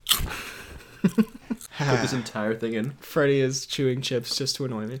put this entire thing in. Freddy is chewing chips just to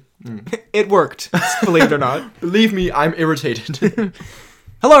annoy me. It worked, believe it or not. Believe me, I'm irritated.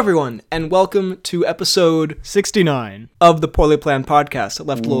 Hello, everyone, and welcome to episode 69 of the Poorly Planned Podcast. I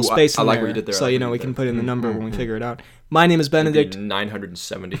left a little space in I like there, what you did there. so we can put in the number when we figure it out. My name is Benedict.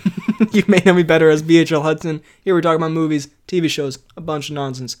 970. You may know me better as BHL Hudson. Here we talk about movies, TV shows, a bunch of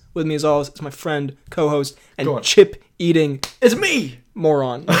nonsense. With me, as always, is my friend, co-host, and chip-eating... It's me!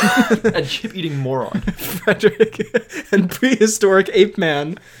 Moron. A chip-eating moron. Frederick. And prehistoric ape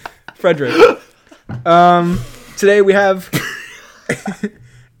man, Frederick. Today we have...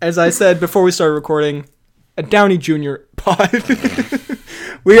 As I said before we started recording, a Downey Jr. pod.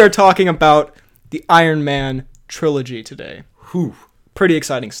 We are talking about the Iron Man trilogy today. Whew. Pretty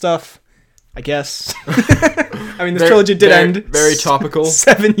exciting stuff, I guess. I mean, this trilogy did end very topical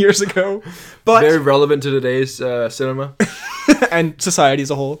 7 years ago, but very relevant to today's cinema and society as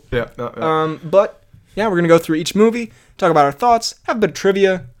a whole. Yeah. But yeah, we're gonna go through each movie, talk about our thoughts, have a bit of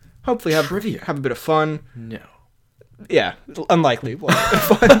trivia, hopefully have a bit of fun. No. Yeah, unlikely.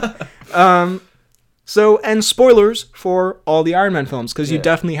 And spoilers for all the Iron Man films, because you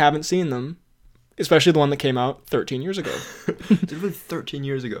definitely haven't seen them, especially the one that came out 13 years ago. Did it really 13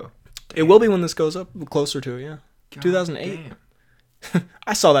 years ago? Damn. It will be when this goes up closer to it, yeah. God 2008.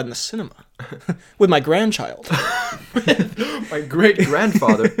 I saw that in the cinema with my grandchild. My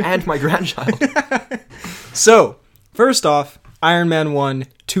great-grandfather and my grandchild. So, first off, Iron Man 1,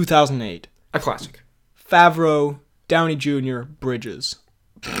 2008. A classic. Favreau, Downey Jr., Bridges.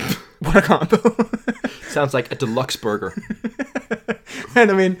 What a combo. Sounds like a deluxe burger.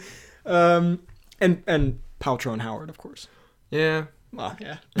 And I mean, and Paltrow and Howard, of course. Yeah. Well,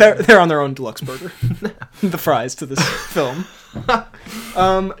 yeah. They're on their own deluxe burger. The fries to this film.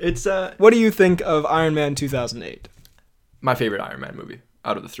 What do you think of Iron Man 2008? My favorite Iron Man movie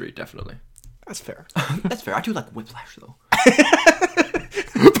out of the three, definitely. That's fair. That's fair. I do like Whiplash, though.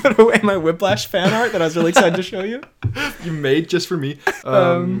 Put away my Whiplash fan art that I was really excited to show you. You made just for me.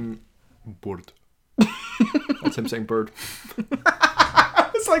 Bird. That's him saying bird.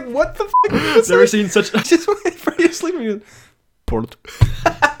 It's like, what the f***? Never seen such... Just wait for you to sleep and you bird.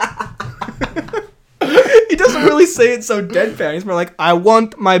 He doesn't really say it so deadpan. He's more like, I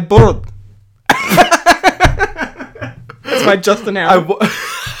want my bird. That's my Justin Howard.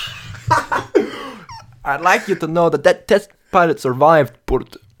 I'd like you to know that test pilot survived,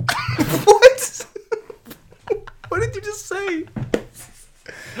 bird. What? What did you just say?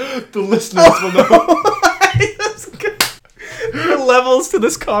 The listeners will know. The levels to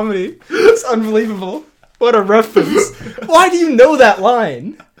this comedy. It's unbelievable. What a reference. Why do you know that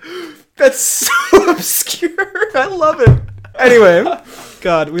line? That's so obscure. I love it. Anyway,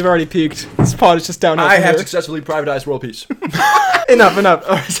 God, we've already peaked. This pod is just downhill. I have successfully privatized world peace. Enough.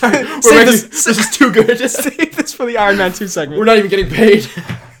 Oh, sorry. This is too good. Save this for the Iron Man 2 segment. We're not even getting paid.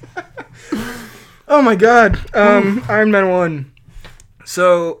 Oh my God. Iron Man 1.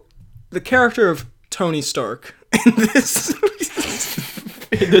 So, the character of Tony Stark in this...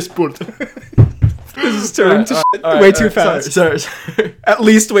 board. This is turning to shit way too fast. Sorry. At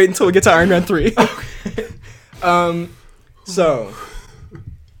least wait until we get to Iron Man 3. Okay. So...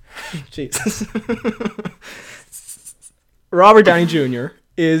 Jesus. Robert Downey Jr.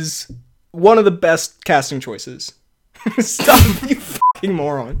 is one of the best casting choices. Stop, you fucking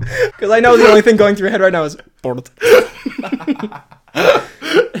moron. Because I know the only thing going through your head right now is... Bored.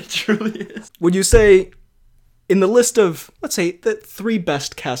 It truly is. Would you say, in the list of, let's say, the 3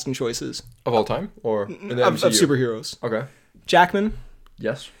 best casting choices... Of all time? Or in the of MCU? superheroes. Okay. Jackman.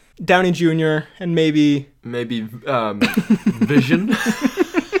 Yes. Downey Jr. and maybe... Vision.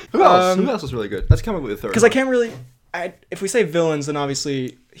 Who else? Who else was really good? Let's come up with a third. Because I can't really... if we say villains, then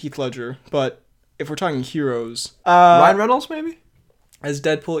obviously Heath Ledger. But if we're talking heroes... Ryan Reynolds, maybe? As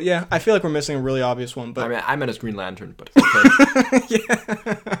Deadpool, yeah. I feel like we're missing a really obvious one, but... I mean, I meant as Green Lantern, but... Okay.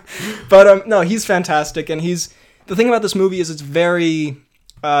 Yeah. But, no, he's fantastic, and he's... The thing about this movie is it's very...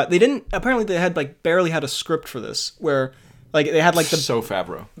 they didn't... Apparently they had, barely had a script for this, where, they had, So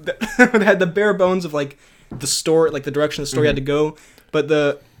Favreau. They had the bare bones of, the story, the direction the story had to go, but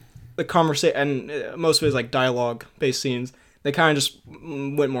the conversation, and most of it is, dialogue-based scenes, they kind of just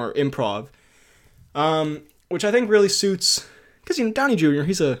went more improv. Which I think really suits... Because, Downey Jr.,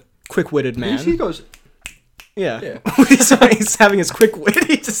 he's a quick-witted man. He goes... Yeah. He's having his quick wit.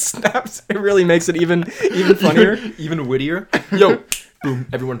 He just snaps. It really makes it even funnier. Even wittier. Yo! Boom.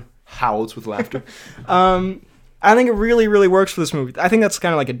 Everyone howls with laughter. I think it really, really works for this movie. I think that's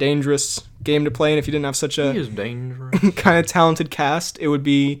kind of a dangerous game to play, and if you didn't have such a... He is dangerous. kind of talented cast,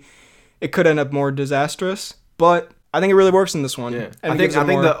 it could end up more disastrous. But I think it really works in this one. Yeah. And I think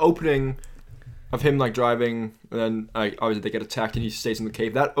the opening... of him like driving, and then obviously they get attacked, and he stays in the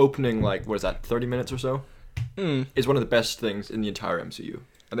cave. That opening, like, what is that, 30 minutes or so, is one of the best things in the entire MCU.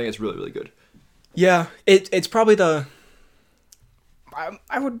 I think it's really, really good. Yeah, it's probably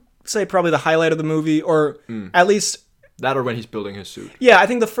I would say probably the highlight of the movie, or at least that, or when he's building his suit. Yeah, I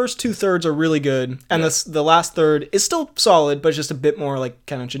think the first 2/3 are really good, and the last third is still solid, but it's just a bit more like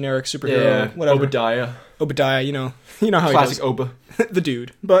kind of generic superhero, whatever. Obadiah, you know how classic he does. Oba, the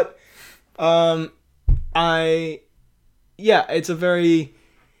dude. But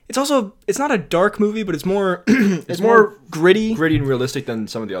it's not a dark movie, but it's more it's more gritty and realistic than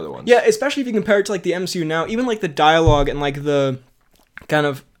some of the other ones. Yeah, especially if you compare it to like the MCU now. Even like the dialogue and like the kind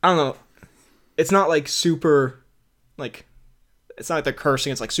of, I don't know, it's not like super, like, it's not like they're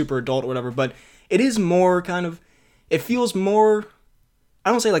cursing, it's like super adult or whatever, but it is more kind of, it feels more,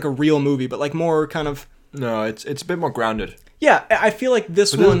 I don't say like a real movie, but like more kind of, no, it's a bit more grounded. Yeah, I feel like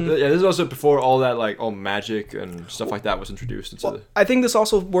this one... This is also before all that, like, all magic and stuff like that was introduced into I think this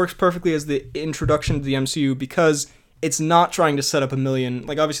also works perfectly as the introduction to the MCU, because it's not trying to set up a million...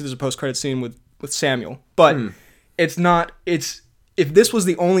 Like, obviously there's a post-credit scene with Samuel, but it's not... If this was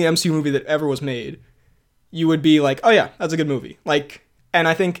the only MCU movie that ever was made, you would be like, oh yeah, that's a good movie. Like, and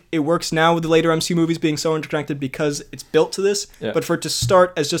I think it works now with the later MCU movies being so interconnected because it's built to this, but for it to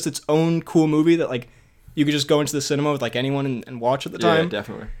start as just its own cool movie that, like, you could just go into the cinema with like anyone and watch at the time. Yeah,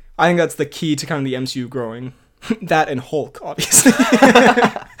 definitely. I think that's the key to kind of the MCU growing. That and Hulk, obviously.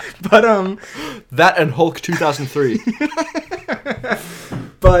 But that and Hulk 2003.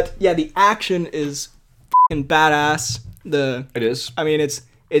 But yeah, the action is f***ing badass. It is. I mean, it's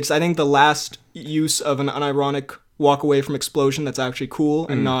I think the last use of an unironic walk away from explosion that's actually cool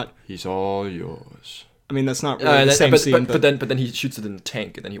and not. He's all yours. I mean, that's not really the same scene. But then he shoots it in the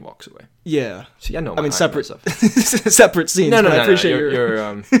tank and then he walks away. Yeah. See, I know. I mean, separate stuff. Separate scenes. No, I appreciate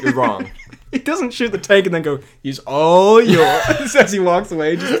you're wrong. He doesn't shoot the tank and then go, he's all yours, as he walks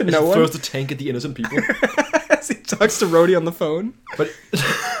away just to no one. Throws the tank at the innocent people. As he talks to Rhodey on the phone. But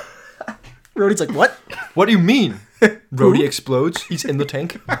Rhodey's like, what? What do you mean? Rhodey explodes? He's in the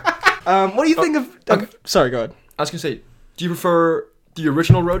tank? What do you think of... Okay. Sorry, go ahead. I was going to say, do you prefer the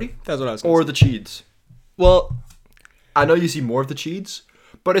original Rhodey? That's what I was going to say. Or the Cheeds? Well, I know you see more of the Cheeds,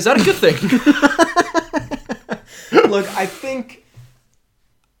 but is that a good thing? Look, I think,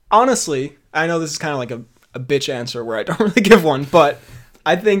 honestly, I know this is kind of like a bitch answer where I don't really give one, but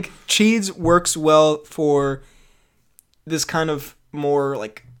I think Cheeds works well for this kind of more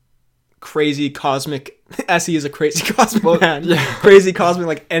like crazy cosmic, as he is a crazy cosmic man, crazy cosmic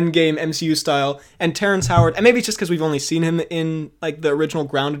like endgame MCU style, and Terrence Howard, and maybe it's just because we've only seen him in like the original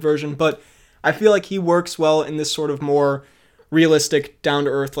grounded version, but I feel like he works well in this sort of more realistic,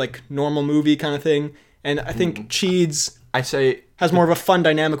 down-to-earth, like, normal movie kind of thing. And I think Cheeds has more of a fun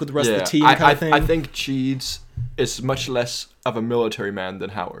dynamic with the rest of the team kind of thing. I think Cheeds is much less of a military man than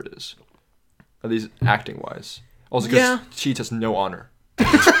Howard is. At least acting-wise. Also because Cheeds has no honor.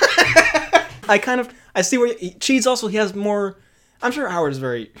 I see where... Cheeds also, he has more... I'm sure Howard is a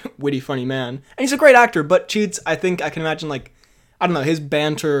very witty, funny man. And he's a great actor, but Cheeds, I think I can imagine, like... I don't know, his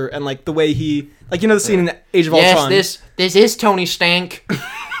banter and, like, the way he... Like, you know the scene in Age of Ultron? Yes, this is Tony Stank.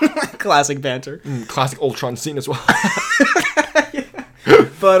 Classic banter. Classic Ultron scene as well.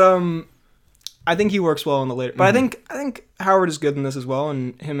 But, I think he works well in the later... But I think Howard is good in this as well,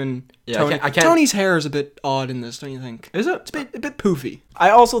 and him and Tony... I can't... Tony's hair is a bit odd in this, don't you think? Is it? It's a bit poofy.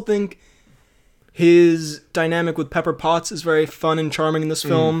 I also think his dynamic with Pepper Potts is very fun and charming in this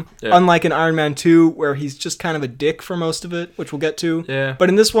film. Unlike in Iron Man 2, where he's just kind of a dick for most of it, which we'll get to. Yeah. But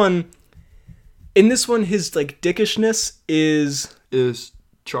in this one, his like dickishness is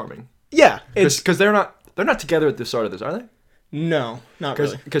charming. Yeah, because they're not together at the start of this, are they? No, not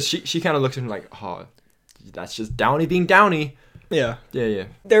really. Because she kind of looks at him like, oh, that's just Downey being Downey. Yeah. Yeah.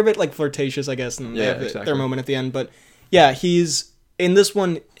 They're a bit like flirtatious, I guess, and they have their moment at the end. But yeah, he's in this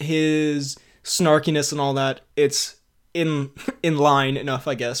one. His snarkiness and all that, it's in line enough,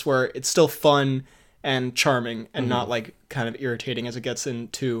 I guess, where it's still fun and charming and not like kind of irritating as it gets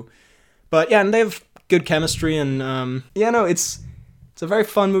into. But yeah, and they have good chemistry and it's a very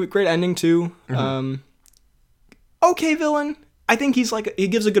fun movie, great ending too. Okay villain. I think he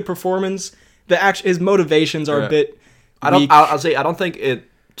gives a good performance. His motivations are a bit weak. I'll say I don't think it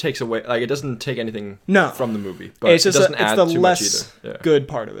takes away, like, it doesn't take anything from the movie, but it's just it doesn't add it's the too less much either. good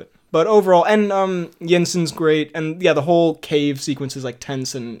part of it. But overall, and Jensen's great, and yeah, the whole cave sequence is like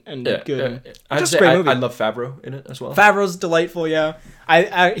tense and good. Just a great movie. I love Favreau in it as well. Favreau's delightful, yeah.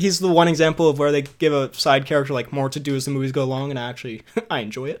 He's the one example of where they give a side character like more to do as the movies go along, and I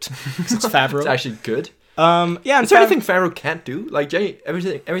enjoy it because it's Favreau. It's actually good. Yeah. Is there anything Favreau can't do? Like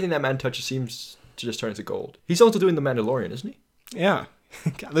everything that man touches seems to just turn into gold. He's also doing The Mandalorian, isn't he? Yeah.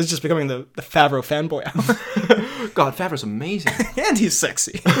 God, this is just becoming the Favreau fanboy hour. God, Favreau's amazing. And he's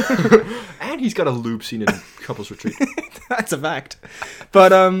sexy. And he's got a lube scene in Couples Retreat. That's a fact.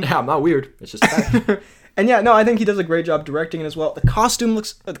 But yeah, I'm not weird. It's just a fact. And yeah, no, I think he does a great job directing it as well.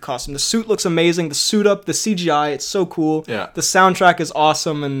 The suit looks amazing. The suit up, the CGI, it's so cool. Yeah. The soundtrack is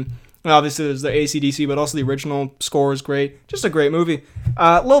awesome, and obviously there's the AC/DC, but also the original score is great. Just a great movie.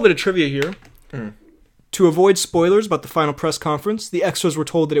 A little bit of trivia here. To avoid spoilers about the final press conference, the extras were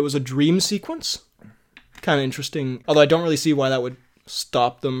told that it was a dream sequence. Kind of interesting. Although I don't really see why that would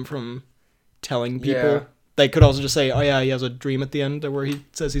stop them from telling people. Yeah. They could also just say, oh yeah, he has a dream at the end where he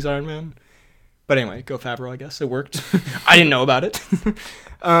says he's Iron Man. But anyway, go Favreau, I guess. It worked. I didn't know about it.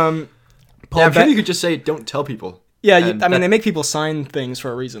 I'm sure you could just say, don't tell people. Yeah, they make people sign things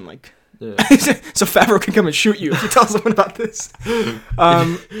for a reason, like... Yeah. So Favreau can come and shoot you if you tell someone about this. You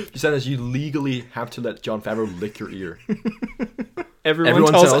said as you legally have to let Jon Favreau lick your ear.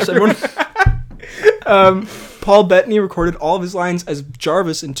 Everyone tells everyone. Paul Bettany recorded all of his lines as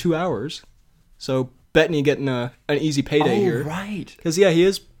Jarvis in 2 hours. So Bettany getting an easy payday here. Oh, right. Because, yeah, he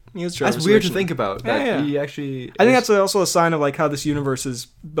is Jarvis. That's weird to think about. That yeah. He actually... I think that's also a sign of like how this universe is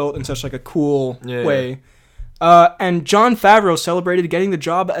built in such like a cool way. And Jon Favreau celebrated getting the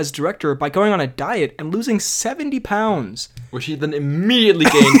job as director by going on a diet and losing 70 pounds. Which he then immediately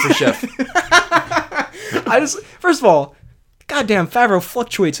gained for Chef. First of all, goddamn, Favreau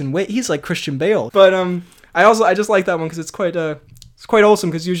fluctuates in weight. He's like Christian Bale. But I just like that one because it's quite wholesome.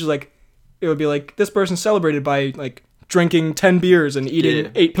 Because usually like it would be like this person celebrated by like drinking 10 beers and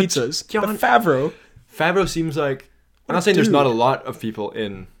eating 8 pizzas. But Favreau seems like... I'm not saying there's not a lot of people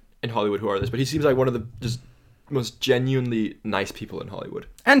in Hollywood who are this, but he seems like one of the just most genuinely nice people in Hollywood.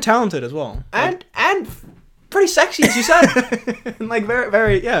 And talented as well. And pretty sexy, as you said. And like very,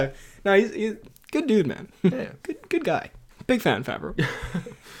 very, yeah. No, he's good dude, man. Yeah. Good guy. Big fan, Favreau.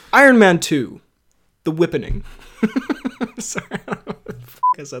 Iron Man 2. The Whippening. Sorry, I don't know what the f***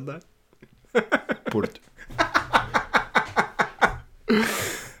 I said that. Burt.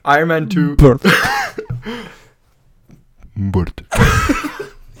 Iron Man 2. Burt. Burt.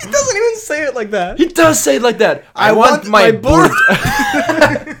 He doesn't even say it like that. He does say it like that. I want my Burt.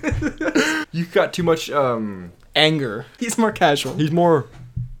 You got too much anger. He's more casual. He's more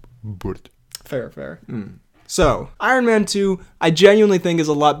Burt. Fair. So, Iron Man 2, I genuinely think is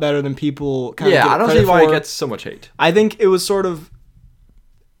a lot better than people kind of give it I don't credit see why for. it gets so much hate. I think it was sort of...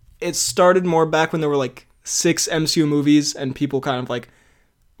 It started more back when there were like 6 MCU movies and people kind of like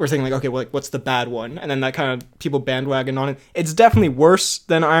were thinking like, okay, well, like, what's the bad one? And then that kind of people bandwagon on it. It's definitely worse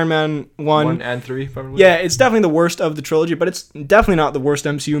than Iron Man 1. 1 and 3, probably. Yeah, it's definitely the worst of the trilogy, but it's definitely not the worst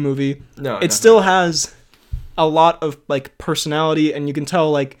MCU movie. No, it still has a lot of like personality, and you can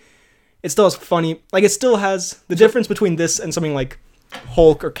tell like it still has funny, like it still has the difference between this and something like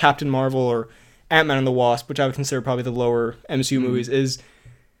Hulk or Captain Marvel or Ant-Man and the Wasp, which I would consider probably the lower MCU movies, is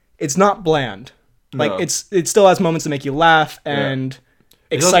it's not bland. Like it still has moments that make you laugh and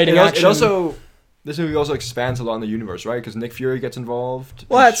exciting action. This movie also expands a lot on the universe, right? Because Nick Fury gets involved.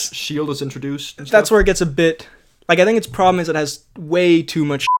 Well, that's Shield is introduced. That's where it gets a bit like I think its problem is it has way too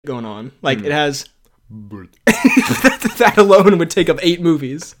much going on. Like it has. That alone would take up 8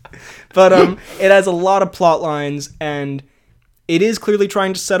 movies. But it has a lot of plot lines, and it is clearly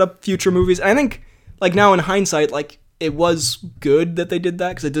trying to set up future movies. And I think, like now in hindsight, like it was good that they did that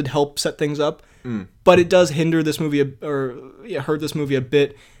because it did help set things up. But it does hinder this movie hurt this movie a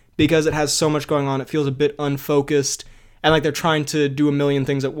bit because it has so much going on. It feels a bit unfocused, and like they're trying to do a million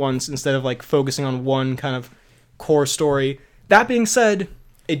things at once instead of like focusing on one kind of core story. That being said,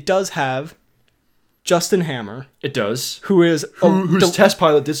 it does have Justin Hammer. It does. Whose test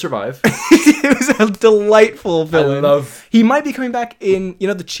pilot did survive. It was a delightful villain. He might be coming back in,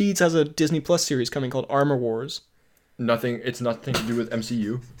 the Cheats has a Disney Plus series coming called Armor Wars. It's nothing to do with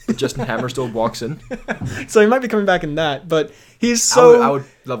MCU. Justin Hammer still walks in. So he might be coming back in that, but he's so... I would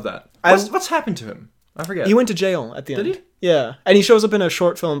love that. What's happened to him? I forget. He went to jail at the end. Did he? Yeah. And he shows up in a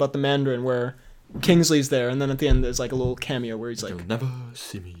short film about the Mandarin where Kingsley's there, and then at the end there's like a little cameo where he's like... You'll never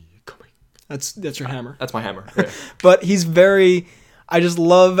see me coming. That's your hammer. That's my hammer. Yeah. But he's very... I just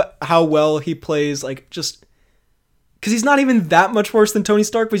love how well he plays, like, just... Because he's not even that much worse than Tony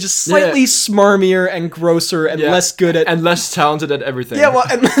Stark, but he's just slightly smarmier and grosser and less good at... And less talented at everything. Yeah, well,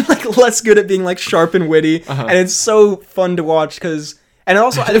 and like less good at being like sharp and witty. And it's so fun to watch because... And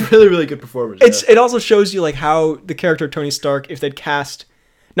also... It's a really, really good performance. It also shows you like how the character Tony Stark, if they'd cast...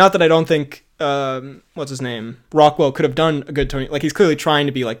 Not that I don't think... what's his name? Rockwell could have done a good Tony... Like, he's clearly trying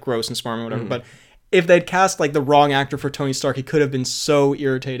to be like gross and smarmy or whatever, but if they'd cast like the wrong actor for Tony Stark, he could have been so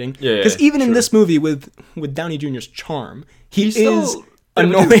irritating. Yeah, Because even in this movie with Downey Jr.'s charm, he's is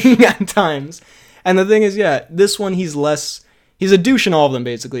annoying at times. And the thing is, this one he's a douche in all of them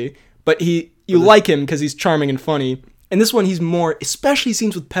basically, but you like him because he's charming and funny. And this one he's more, especially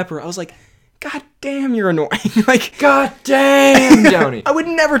scenes with Pepper. I was like, God damn, you're annoying. Like, God damn, Downey. I would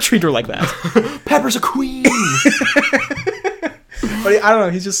never treat her like that. Pepper's a queen. But I don't know,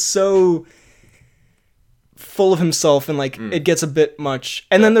 he's just so full of himself, and like it gets a bit much.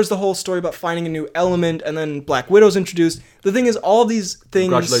 And then there's the whole story about finding a new element, and then Black Widow's introduced. The thing is, all these things...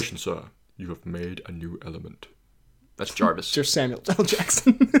 Congratulations, sir. You have made a new element. That's Jarvis. It's your Samuel L.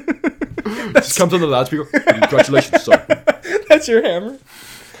 Jackson. This comes on the loudspeaker. Congratulations, sir. That's your hammer.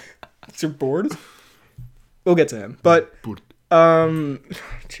 That's your board. We'll get to him. But,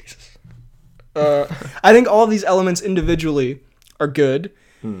 Jesus. I think all of these elements individually are good.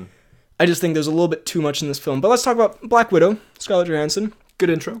 I just think there's a little bit too much in this film. But let's talk about Black Widow, Scarlett Johansson. Good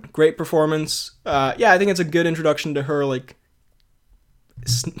intro. Great performance. I think it's a good introduction to her, like,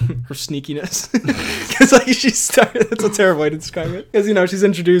 her sneakiness. Because, like, she started... That's a terrible way to describe it. Because, she's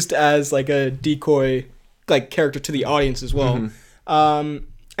introduced as, like, a decoy, like, character to the audience as well. And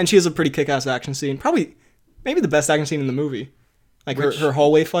she has a pretty kick-ass action scene. Probably, maybe the best action scene in the movie. Like, her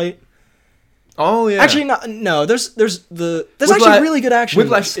hallway fight. Oh, yeah. Actually, no. There's actually really good action.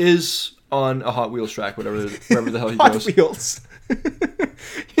 Whiplash is on a Hot Wheels track, wherever the hell he goes. Hot Wheels.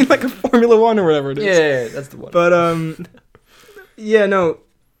 Like a Formula One or whatever it is. Yeah, that's the one. But,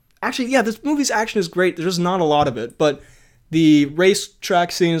 Actually, this movie's action is great. There's just not a lot of it. But the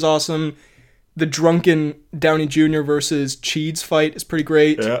racetrack scene is awesome. The drunken Downey Jr. versus Cheeds fight is pretty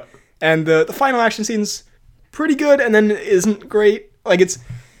great. Yeah. And the final action scene's pretty good, and then it isn't great. Like, it's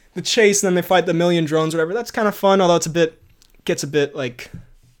the chase, and then they fight the million drones or whatever. That's kind of fun, although gets a bit, like,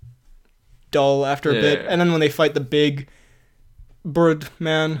 dull after a bit. And then when they fight the big bird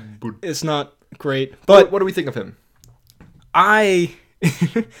man, it's not great. But what do we think of him? I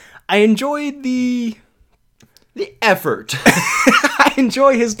enjoyed the effort. I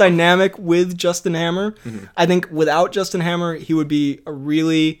enjoy his dynamic with Justin Hammer. I think without Justin Hammer, he would be a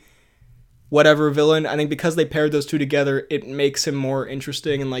really whatever villain. I think because they paired those two together, it makes him more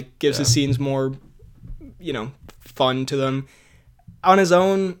interesting and like gives his scenes more, fun to them. On his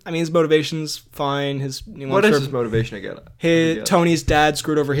own, I mean, his motivation's fine. What is his motivation again? Tony's dad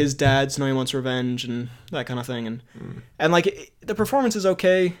screwed over his dad, so now he wants revenge and that kind of thing. And like, the performance is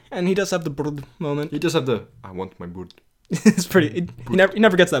okay, and he does have the brud moment. He does have the, I want my brud. It's pretty, he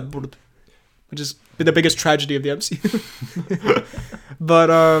never gets that brud, which is the biggest tragedy of the MCU. But,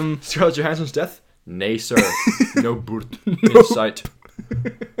 Scarlett Johansson's death? Nay, sir. No brud in sight.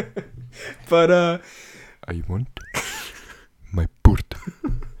 But, I want my brud.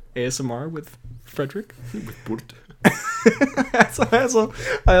 ASMR with Frederick. With brud.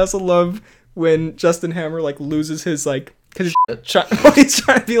 I also love when Justin Hammer like loses his like, because he's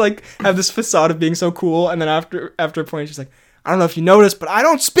trying to be like have this facade of being so cool, and then after a point she's like, I don't know if you noticed, but I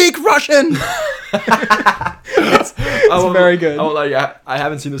don't speak Russian. it's very good. I won't lie to you, I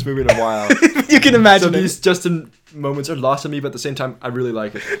haven't seen this movie in a while. You can imagine. So these Justin moments are lost on me, but at the same time, I really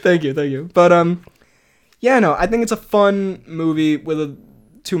like it. Thank you. But I think it's a fun movie with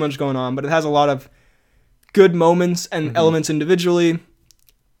too much going on, but it has a lot of good moments and elements individually.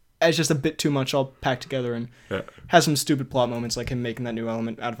 It's just a bit too much all packed together, and has some stupid plot moments, like him making that new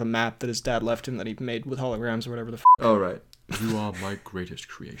element out of a map that his dad left him that he made with holograms or whatever the Oh, right. You are my greatest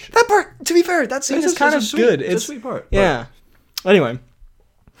creation. That part, to be fair, that scene is kind of good. It's a sweet part. Yeah. Anyway,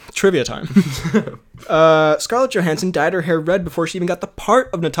 trivia time. Scarlett Johansson dyed her hair red before she even got the part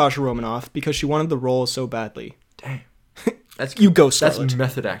of Natasha Romanoff because she wanted the role so badly. Damn. You go, Scarlett. That's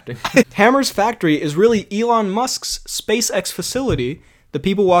method acting. Hammer's factory is really Elon Musk's SpaceX facility. The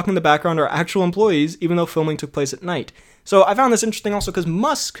people walking in the background are actual employees, even though filming took place at night. So I found this interesting also because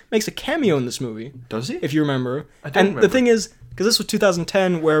Musk makes a cameo in this movie. Does he? If you remember. I don't remember. The thing is, because this was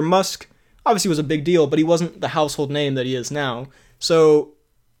 2010, where Musk obviously was a big deal, but he wasn't the household name that he is now. So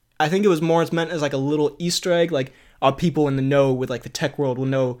I think it's meant as like a little Easter egg, like people in the know with like the tech world will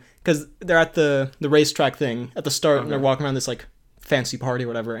know, because they're at the racetrack thing at the start, and they're walking around this like fancy party or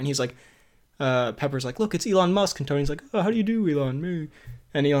whatever, and he's like, Pepper's like, look, it's Elon Musk, and Tony's like, oh, how do you do, Elon? Me.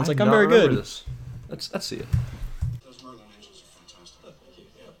 And Elon's like, I'm very good. This. Let's see it. Those Merlin engines are fantastic.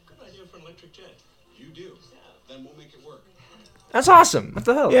 Yeah, good idea for an electric jet. You do. Then we'll make it work. That's awesome. What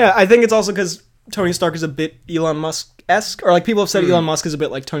the hell? Yeah, I think it's also because Tony Stark is a bit Elon Musk-esque, or like people have said Elon Musk is a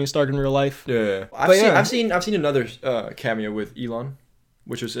bit like Tony Stark in real life. Yeah. I've seen another cameo with Elon,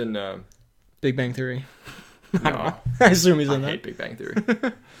 which was in Big Bang Theory. No. I assume he's in that. I hate Big Bang Theory.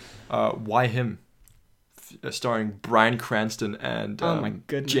 Why him? starring Bryan Cranston and Oh my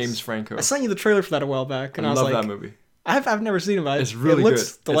goodness. James Franco. I sent you the trailer for that a while back, and I was love like, that movie. I've never seen it, but It's really it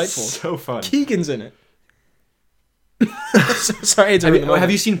looks good. delightful. It's so fun. Keegan's in it. Sorry,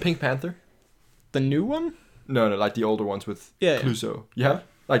 Have you seen Pink Panther? the new one? No, like the older ones with Yeah. Clouseau. Yeah,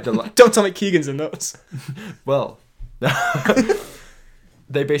 like the Don't tell me Keegan's in those. well,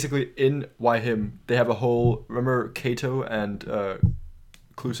 they basically in Why Him. They have a whole. Remember Kato and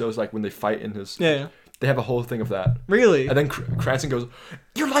Clouseau's like when they fight in his. Yeah. They have a whole thing of that. Really? And then Cranston goes,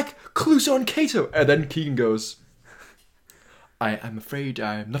 "You're like Clouseau and Kato," and then Keegan goes, "I'm afraid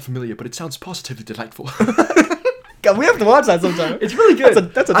I'm not familiar, but it sounds positively delightful." God, we have to watch that sometime. It's really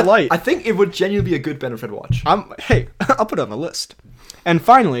good. That's a delight. I think it would genuinely be a good benefit watch. Hey, I'll put it on the list. And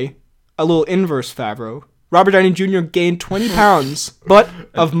finally, a little inverse Favreau. Robert Downey Jr. gained 20 pounds, but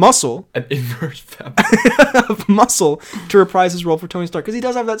of muscle, An inverse family. of muscle, to reprise his role for Tony Stark. Because he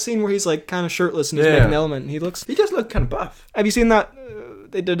does have that scene where he's like kind of shirtless and he's Yeah. making an element. And he looks. He does look kind of buff. Have you seen that?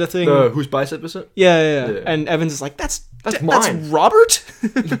 They did a thing. Whose bicep is it? Yeah. Yeah. And Evans is like, that's mine. That's Robert.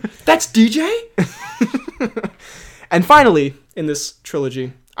 That's DJ. And finally, in this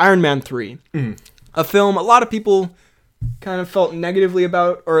trilogy, Iron Man 3. A film a lot of people kind of felt negatively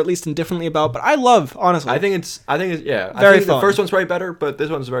about, or at least indifferently about, but I love, honestly. I think it's yeah. Very I think fun. The first one's probably better, but this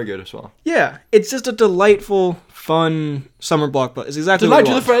one's very good as well. Yeah, it's just a delightful, fun summer blockbuster. It's exactly Delight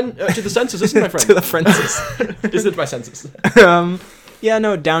what to the senses, isn't my friend? to the Francis. Isn't my senses? Yeah,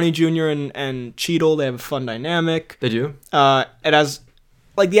 no, Downey Jr. and Cheadle, they have a fun dynamic. They do. It has,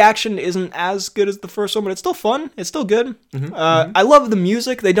 like, the action isn't as good as the first one, but it's still fun. It's still good. I love the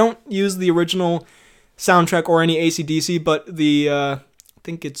music. They don't use the original soundtrack or any AC/DC, but I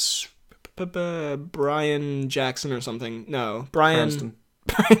think it's Brian Jackson or something. No, Brian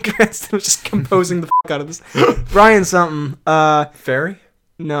Cranston was just composing the fuck out of this. Brian something. Fairy?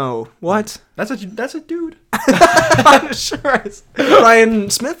 No. What? That's a dude. I'm sure it's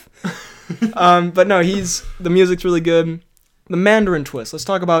Brian Smith. But no, the music's really good. The Mandarin twist. Let's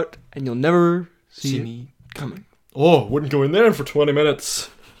talk about, and you'll never see me coming. Oh, wouldn't go in there for 20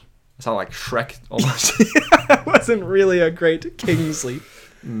 minutes. I sound like Shrek almost. That wasn't really a great Kingsley.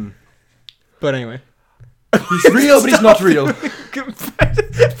 But anyway. He's real, but he's not real.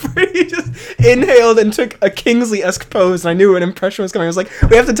 He just inhaled and took a Kingsley-esque pose, and I knew an impression was coming. I was like,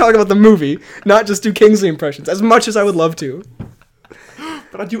 we have to talk about the movie, not just do Kingsley impressions, as much as I would love to.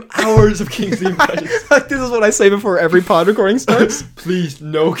 But I do hours of Kingsley impressions. Like, this is what I say before every pod recording starts. Please,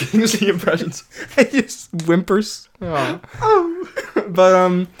 no Kingsley impressions. I just whimpers. Oh.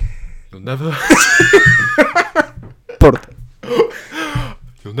 But, You'll never...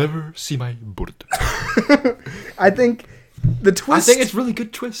 You'll never see my board. I think the twist... I think it's a really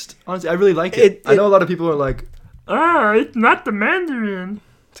good twist. Honestly, I really like it. I know a lot of people are like, it's not the Mandarin.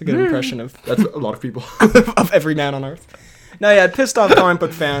 It's a good impression of... That's a lot of people. of every man on Earth. No, yeah, it pissed off comic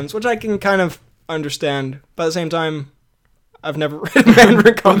book fans, which I can kind of understand. But at the same time, I've never read a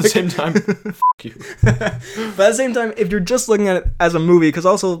Mandarin comic. At the same time, you. But at the same time, if you're just looking at it as a movie, because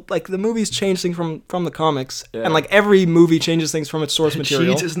also, like, the movies change things from the comics, and, like, every movie changes things from its source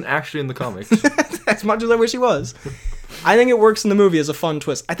material. Cheese isn't actually in the comics. As much as I wish he was. I think it works in the movie as a fun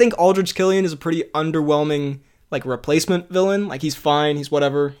twist. I think Aldrich Killian is a pretty underwhelming, like, replacement villain. Like, he's fine, he's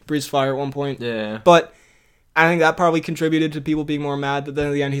whatever, breathes fire at one point. Yeah. But I think that probably contributed to people being more mad that then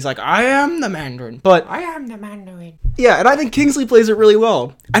at the end he's like, I am the Mandarin. But I am the Mandarin. yeah, and I think Kingsley plays it really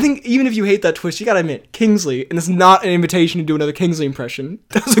well. I think even if you hate that twist, you gotta admit, Kingsley, and it's not an invitation to do another Kingsley impression,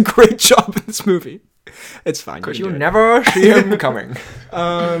 does a great job in this movie. It's fine. Because you you can do never see him coming.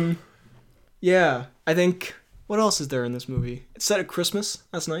 it. Yeah, I think, what else is there in this movie? It's set at Christmas.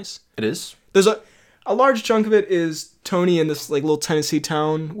 That's nice. It is. There's a large chunk of it is Tony in this like little Tennessee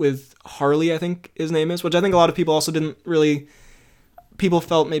town with Harley, I think his name is, which I think a lot of people also didn't really... People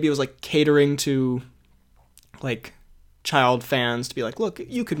felt maybe it was like catering to like child fans to be like, look,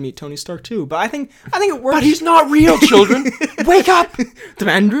 you could meet Tony Stark too. But I think it works. But he's not real, children. Wake up! The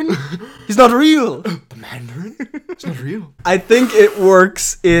Mandarin? He's not real. The Mandarin? It's not real. I think it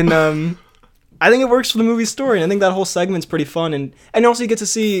works in I think it works for the movie story, and I think that whole segment's pretty fun, and also you get to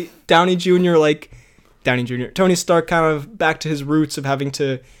see Tony Stark kind of back to his roots of having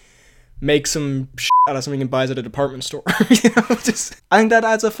to make some shit out of something he buys at a department store. You know, I think that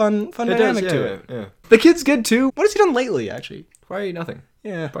adds a fun dynamic to it. Yeah. The kid's good too. What has he done lately, actually? Probably nothing.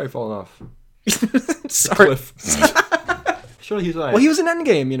 Yeah. Probably fallen off. Sorry. Surely he's like... Well, he was in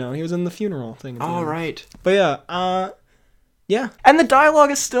Endgame, you know. He was in the funeral thing. All right. But yeah, yeah. And the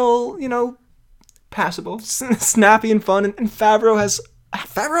dialogue is still, you know, Passable. snappy and fun. And Favreau has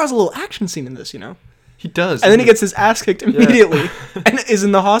a little action scene in this, you know. He does. And then he gets his ass kicked immediately and is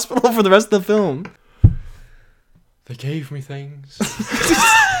in the hospital for the rest of the film. They gave me things.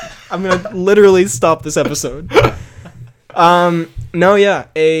 I'm gonna literally stop this episode. No, yeah,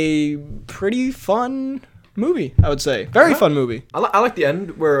 a pretty fun movie, I would say. Very fun movie. I like the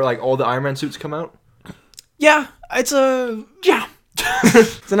end where like all the Iron Man suits come out. Yeah, it's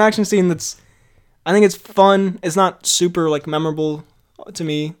it's an action scene that's, I think it's fun. It's not super like memorable to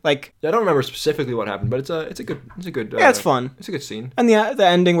me. Like, Yeah, I don't remember specifically what happened, but it's a good. yeah, it's fun. It's a good scene. And the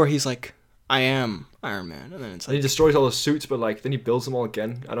ending where he's like, I am Iron Man, and then it's And he like, destroys all the suits, but like then he builds them all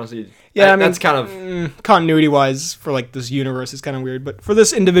again. I don't see. yeah, I mean, that's kind of continuity wise for like this universe is kind of weird, but for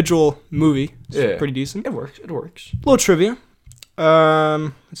this individual movie, it's pretty decent. It works. It works. A little trivia.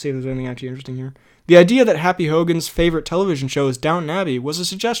 Let's see if there's anything actually interesting here. The idea that Happy Hogan's favorite television show is Downton Abbey was a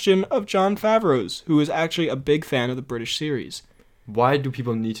suggestion of Jon Favreau's, who is actually a big fan of the British series. Why do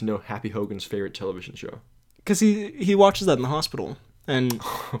people need to know Happy Hogan's favorite television show? Because he watches that in the hospital, and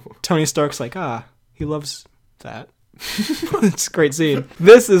Tony Stark's like, he loves that. It's a great scene.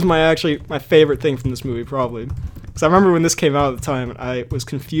 This is my favorite thing from this movie, probably. Because I remember when this came out at the time, I was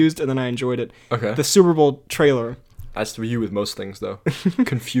confused, and then I enjoyed it. Okay. The Super Bowl trailer. As to you with most things, though.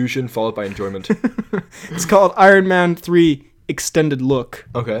 Confusion followed by enjoyment. It's called Iron Man 3 Extended Look.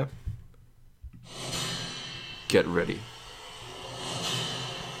 Okay. Get ready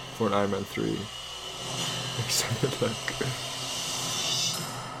for an Iron Man 3 extended look.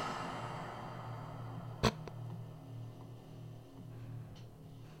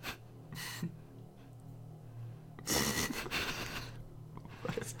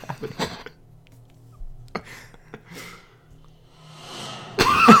 What is happening?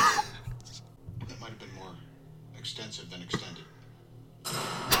 That might have been more extensive than extended.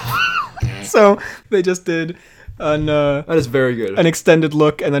 So they just did That is very good. an extended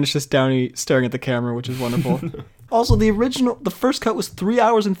look, and then it's just Downey staring at the camera, which is wonderful. Also, the first cut was 3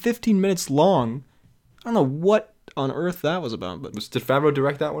 hours and 15 minutes long. I don't know what on earth that was about, but Did Favreau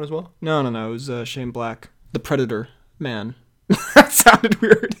direct that one as well? no, it was Shane Black, the Predator man. That sounded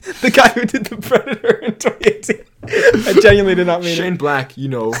weird. The guy who did the Predator in 2018. I genuinely did not mean Shane Black, you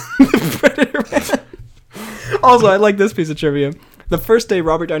know. the Predator man. Also, I like this piece of trivia. The first day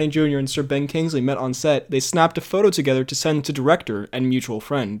Robert Downey Jr. and Sir Ben Kingsley met on set, they snapped a photo together to send to director and mutual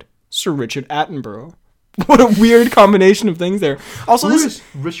friend, Sir Richard Attenborough. What a weird combination of things there. Also, Who this is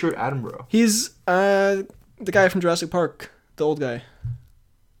Richard Attenborough? he's the guy from Jurassic Park, the old guy.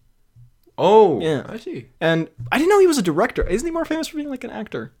 Oh, Yeah. I see. And I didn't know he was a director. Isn't he more famous for being like an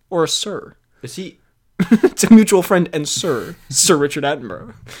actor? Or a sir? Is he It's a mutual friend and Sir Richard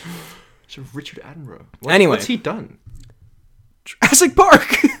Attenborough. Sir Richard Attenborough? Anyway. What's he done? Jurassic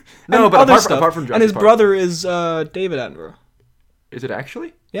Park! No, And but other apart stuff. from Jurassic And his Park. brother is David Attenborough. Is it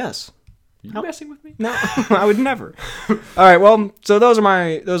actually? Yes. You No. messing with me? No, I would never. All right, well, so those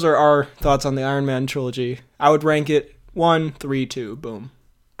are our thoughts on the Iron Man trilogy. I would rank it 1, 3, 2, boom.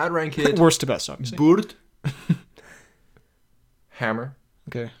 I'd rank it Worst to best, obviously. Burt. Hammer.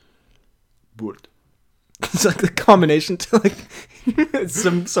 Okay. Burt. It's like the combination to like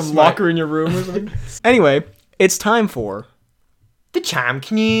some locker in your room or something. Anyway, it's time for The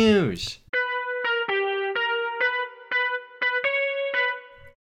Champ News.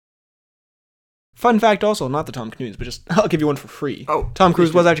 fun fact. Also, not the Tom Cruise, but just I'll give you one for free. Oh, Tom Cruise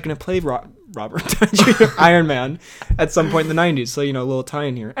please was do. actually going to play Robert Downey Jr. Iron Man at some point in the 90s. So a little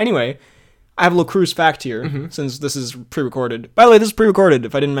tie-in here. Anyway, I have a little Cruise fact here since this is pre-recorded. By the way, this is pre-recorded.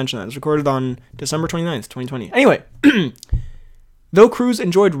 If I didn't mention that, it's recorded on December 29th, 2020. Anyway, though Cruise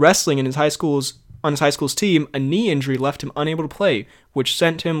enjoyed wrestling on his high school's team, a knee injury left him unable to play, which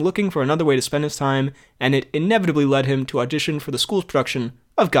sent him looking for another way to spend his time, and it inevitably led him to audition for the school's production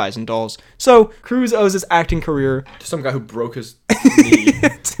of Guys and Dolls. So, Cruise owes his acting career To some guy who broke his knee.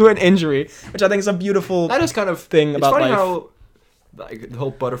 to an injury, which I think is a beautiful That is kind of thing about it's funny life. how like the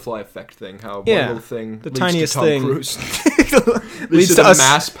whole butterfly effect thing, how Yeah, one little thing the leads tiniest to Tom thing. Cruise. leads leads to to the us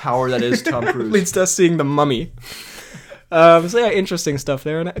mass power that is Tom Cruise. leads to us seeing the Mummy. So yeah, interesting stuff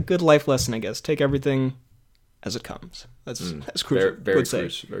there, and a good life lesson, I guess. Take everything as it comes. That's Cruise very would say.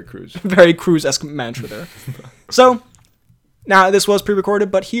 Cruise, very Cruise. Very Cruise-esque mantra there. So, now this was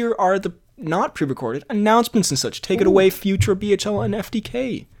pre-recorded, but here are the not pre-recorded announcements and such. Take it away, future BHL and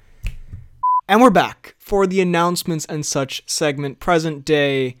FDK. And we're back for the announcements and such segment. Present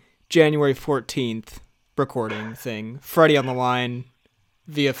day, January 14th, recording thing. Freddie on the line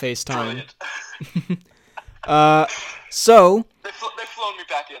via FaceTime. So... They've flown me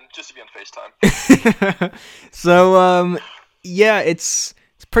back in just to be on FaceTime. So, yeah, it's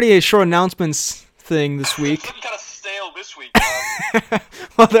pretty a short announcements thing this week. It's looking kind of stale this week.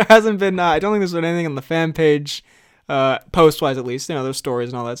 Well, there hasn't been, I don't think there's been anything on the fan page, post-wise at least. There's stories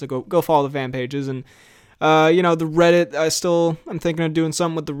and all that, so go follow the fan pages. And The Reddit, I'm thinking of doing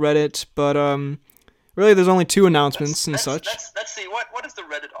something with the Reddit, but really there's only 2 announcements and such. Let's see, what is the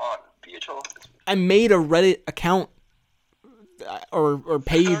Reddit on, BHL? I made a Reddit account or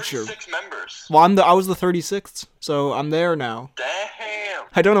page. 36 members. Well, I was the 36th, so I'm there now. Damn.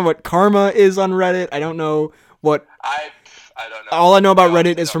 I don't know what karma is on Reddit. I don't know what. I don't know. All I know about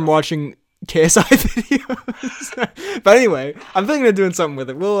Reddit is from watching KSI videos. But anyway, I'm thinking of doing something with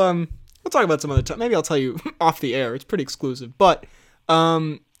it. We'll talk about some other time. Maybe I'll tell you off the air. It's pretty exclusive. But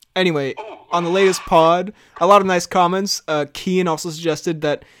anyway, on the latest pod, a lot of nice comments. Kian also suggested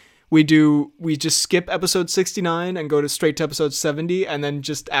that we just skip episode 69 and go straight to episode 70 and then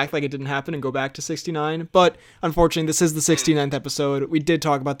just act like it didn't happen and go back to 69. But unfortunately, this is the 69th episode. We did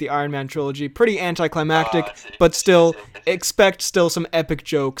talk about the Iron Man trilogy. Pretty anticlimactic, but still expect some epic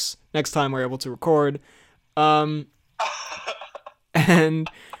jokes next time we're able to record. And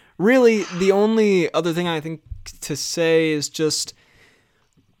really, the only other thing I think to say is just,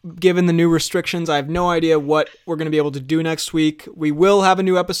 given the new restrictions, I have no idea what we're going to be able to do next week. We will have a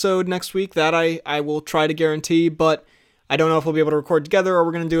new episode next week, that I will try to guarantee, but I don't know if we'll be able to record together or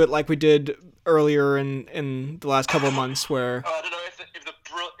we're going to do it like we did earlier in the last couple of months where... I don't know if the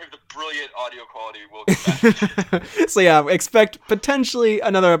brilliant audio quality will get back. So yeah, expect potentially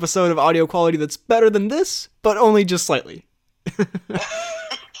another episode of audio quality that's better than this, but only just slightly.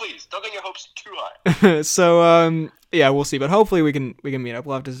 Please, don't get your hopes too high. So, yeah, we'll see, but hopefully we can meet up.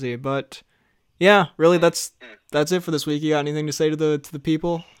 We'll have to see. But yeah, really, that's it for this week. You got anything to say to the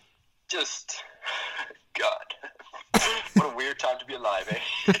people? Just, God, what a weird time to be alive, eh?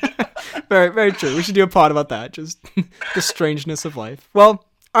 Very, very true. We should do a pod about that. Just the strangeness of life. Well,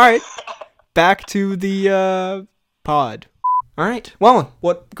 all right, back to the pod. All right. Well,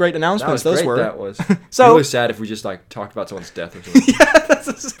 what great announcements those were. That was So really sad if we just talked about someone's death or something.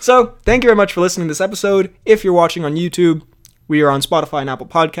 So, thank you very much for listening to this episode. If you're watching on YouTube, we are on Spotify and Apple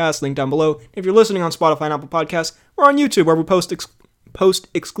Podcasts, link down below. If you're listening on Spotify and Apple Podcasts, we're on YouTube, where we post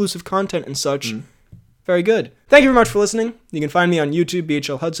exclusive content and such. Very good. Thank you very much for listening. You can find me on YouTube,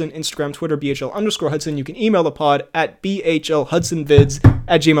 BHL Hudson, Instagram, Twitter, BHL_Hudson. You can email the pod at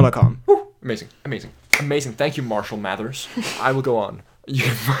bhlhudsonvids@gmail.com. Amazing. Thank you, Marshall Mathers. I will go on. You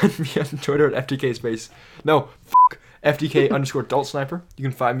can find me on Twitter at FDK_Adult Sniper. You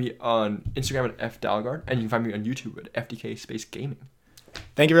can find me on Instagram at FDalgard, and you can find me on YouTube at FDK_Gaming.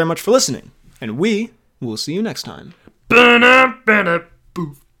 Thank you very much for listening, and we will see you next time. I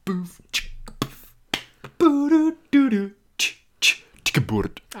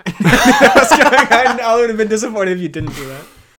I would have been disappointed if you didn't do that.